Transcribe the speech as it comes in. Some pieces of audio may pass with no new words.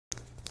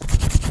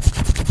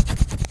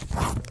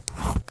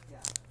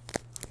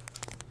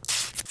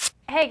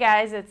Hey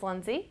guys, it's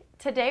Lindsay.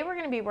 Today we're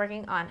going to be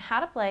working on how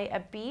to play a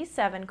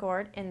B7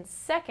 chord in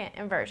second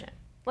inversion.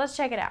 Let's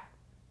check it out.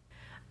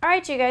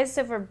 Alright you guys,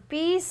 so for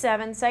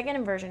B7 second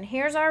inversion,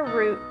 here's our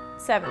root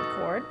 7th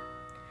chord.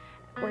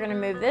 We're going to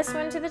move this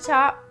one to the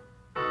top.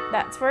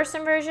 That's first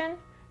inversion.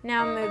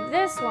 Now move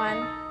this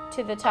one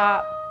to the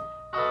top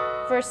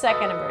for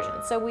second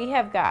inversion. So we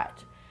have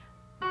got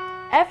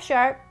F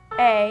sharp,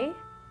 A,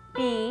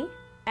 B,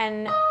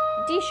 and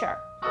D sharp.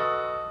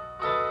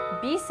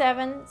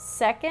 B7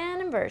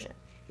 second inversion.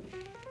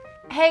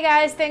 Hey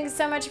guys, thanks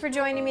so much for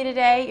joining me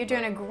today. You're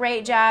doing a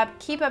great job.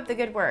 Keep up the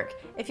good work.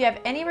 If you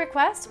have any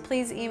requests,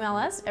 please email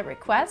us at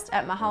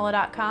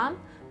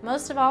request@mahalo.com.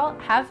 Most of all,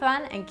 have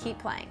fun and keep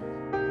playing.